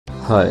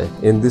Hi,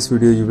 in this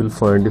video you will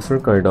find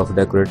different kind of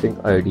decorating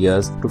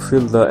ideas to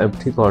fill the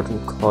empty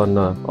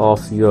corner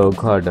of your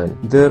garden.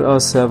 There are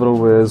several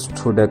ways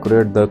to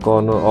decorate the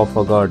corner of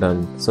a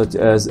garden, such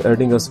as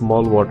adding a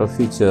small water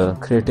feature,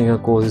 creating a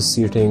cozy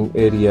seating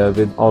area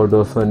with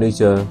outdoor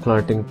furniture,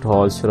 planting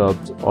tall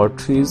shrubs or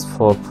trees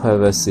for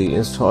privacy,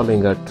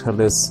 installing a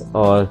trellis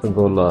or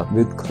pergola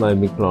with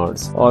climbing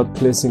plants, or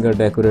placing a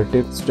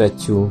decorative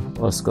statue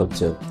or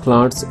sculpture.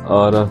 Plants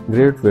are a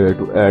great way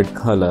to add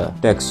color,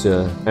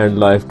 texture,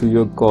 and life to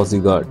your cozy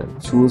garden.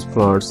 Choose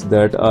plants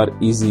that are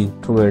easy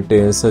to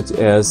maintain, such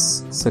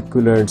as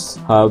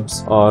succulents,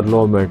 herbs, or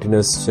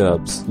low-maintenance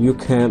shrubs. You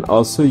can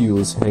also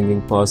use hanging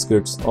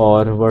baskets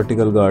or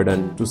vertical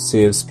garden to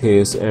save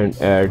space and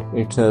add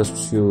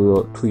interest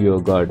to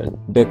your garden.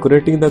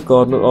 Decorating the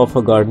corner of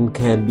a garden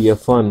can be a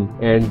fun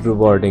and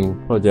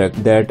rewarding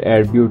project that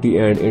add beauty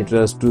and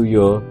interest to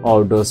your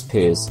outdoor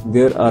space.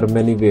 There are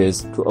many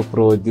ways to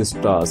approach this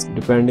task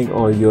depending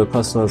on your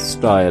personal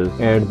style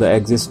and the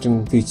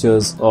existing features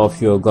of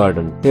your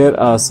garden. Here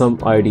are some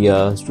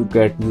ideas to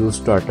get you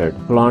started.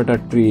 Plant a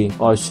tree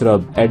or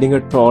shrub. Adding a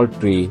tall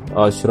tree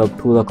or shrub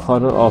to the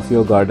corner of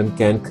your garden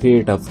can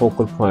create a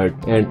focal point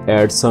and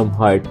add some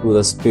height to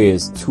the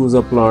space. Choose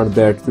a plant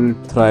that will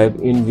thrive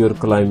in your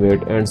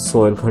climate and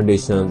soil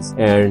conditions,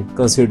 and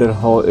consider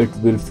how it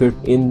will fit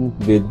in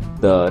with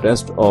the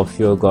rest of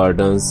your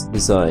garden's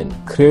design.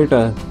 Create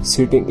a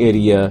seating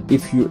area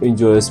if you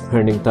enjoy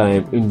spending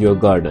time in your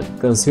garden.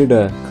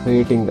 Consider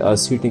creating a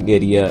seating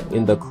area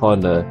in the corner.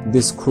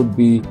 This could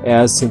be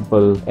as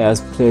simple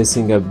as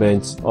placing a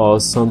bench or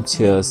some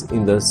chairs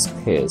in the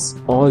space,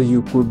 or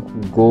you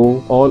could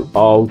go all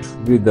out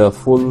with a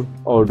full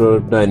outdoor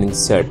dining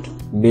set.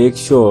 Make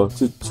sure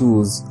to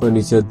choose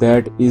furniture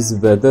that is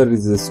weather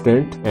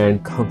resistant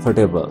and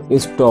comfortable.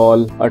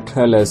 Install a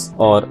trellis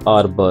or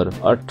arbor.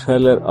 A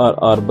trellis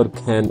or arbor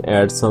can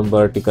add some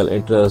vertical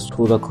interest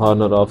to the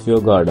corner of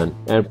your garden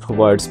and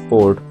provide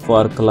support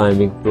for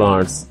climbing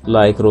plants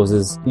like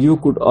roses. You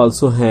could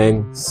also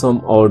hang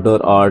some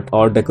outdoor art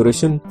or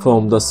decoration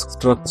from the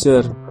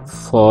structure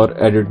for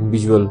added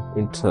visual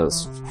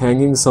interest.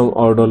 Hanging some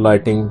outdoor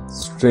lighting,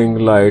 string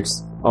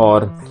lights,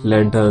 or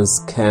lanterns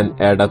can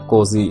add a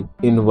cozy,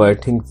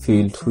 inviting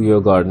feel to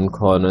your garden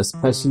corner,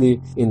 especially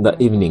in the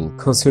evening.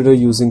 Consider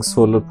using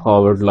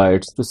solar-powered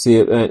lights to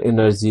save an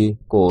energy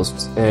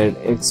costs, and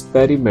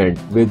experiment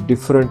with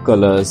different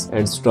colors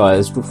and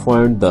styles to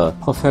find the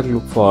perfect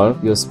look for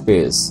your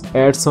space.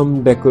 Add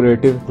some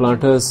decorative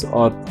planters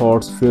or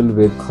pots filled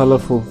with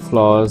colorful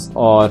flowers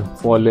or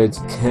foliage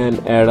can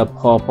add a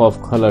pop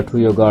of color to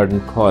your garden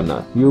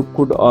corner. You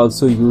could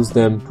also use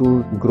them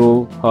to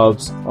grow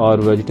herbs or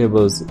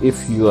vegetables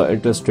if you are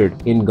interested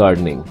in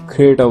gardening.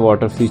 Create a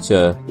water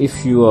feature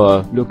if you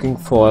are looking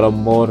for a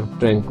more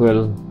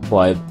tranquil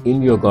vibe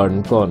in your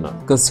garden corner.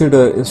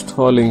 Consider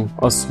installing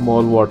a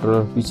small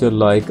water feature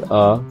like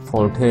a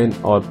fountain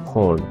or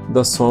pond.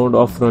 The sound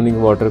of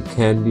running water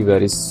can be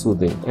very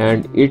soothing,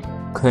 and it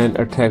can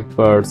attract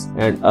birds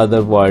and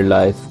other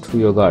wildlife to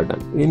your garden.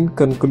 In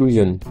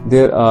conclusion,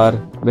 there are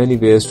many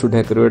ways to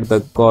decorate the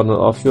corner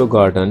of your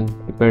garden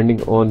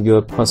depending on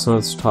your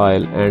personal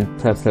style and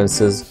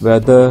preferences.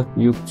 Whether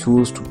you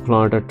choose to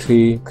plant a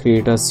tree,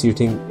 create a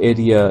seating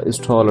area,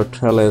 install a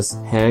trellis,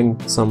 hang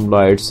some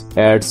lights,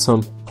 add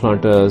some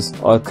planters,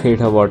 or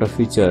create a water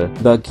feature,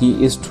 the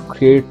key is to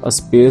create a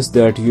space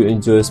that you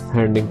enjoy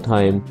spending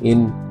time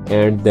in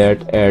and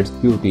that adds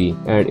beauty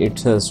and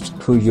interest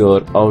to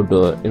your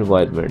outdoor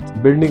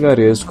environment. Building a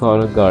raised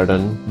corner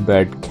garden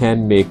bed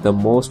can make the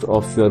most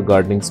of your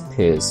gardening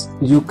space.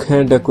 You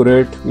can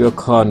decorate your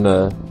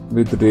corner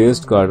with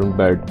raised garden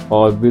bed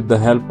or with the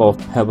help of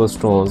pebble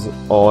stones,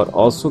 or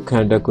also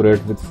can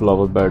decorate with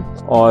flower bed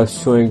or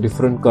showing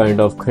different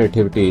kind of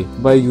creativity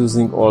by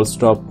using old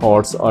straw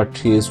pots or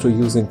trees to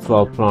using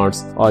flower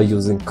plants or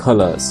using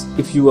colors.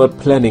 If you are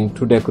planning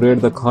to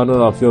decorate the corner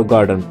of your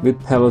garden with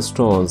pebble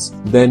stones,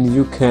 then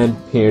you can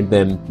paint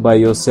them by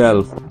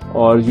yourself,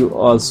 or you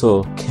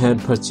also can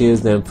purchase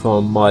them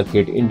from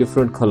market in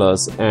different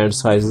colors and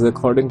sizes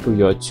according to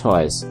your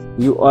choice.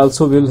 You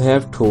also will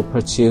have to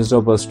purchase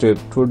rubber strip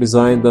to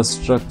design the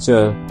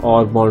structure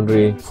or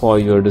boundary for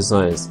your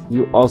designs.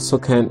 You also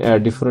can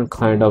add different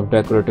kind of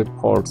decorative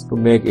pots to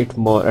make it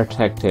more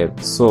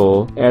attractive.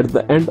 So at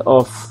the end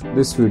of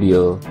this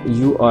video,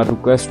 you are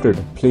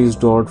requested, please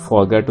don't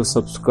forget to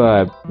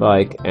subscribe,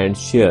 like and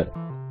share.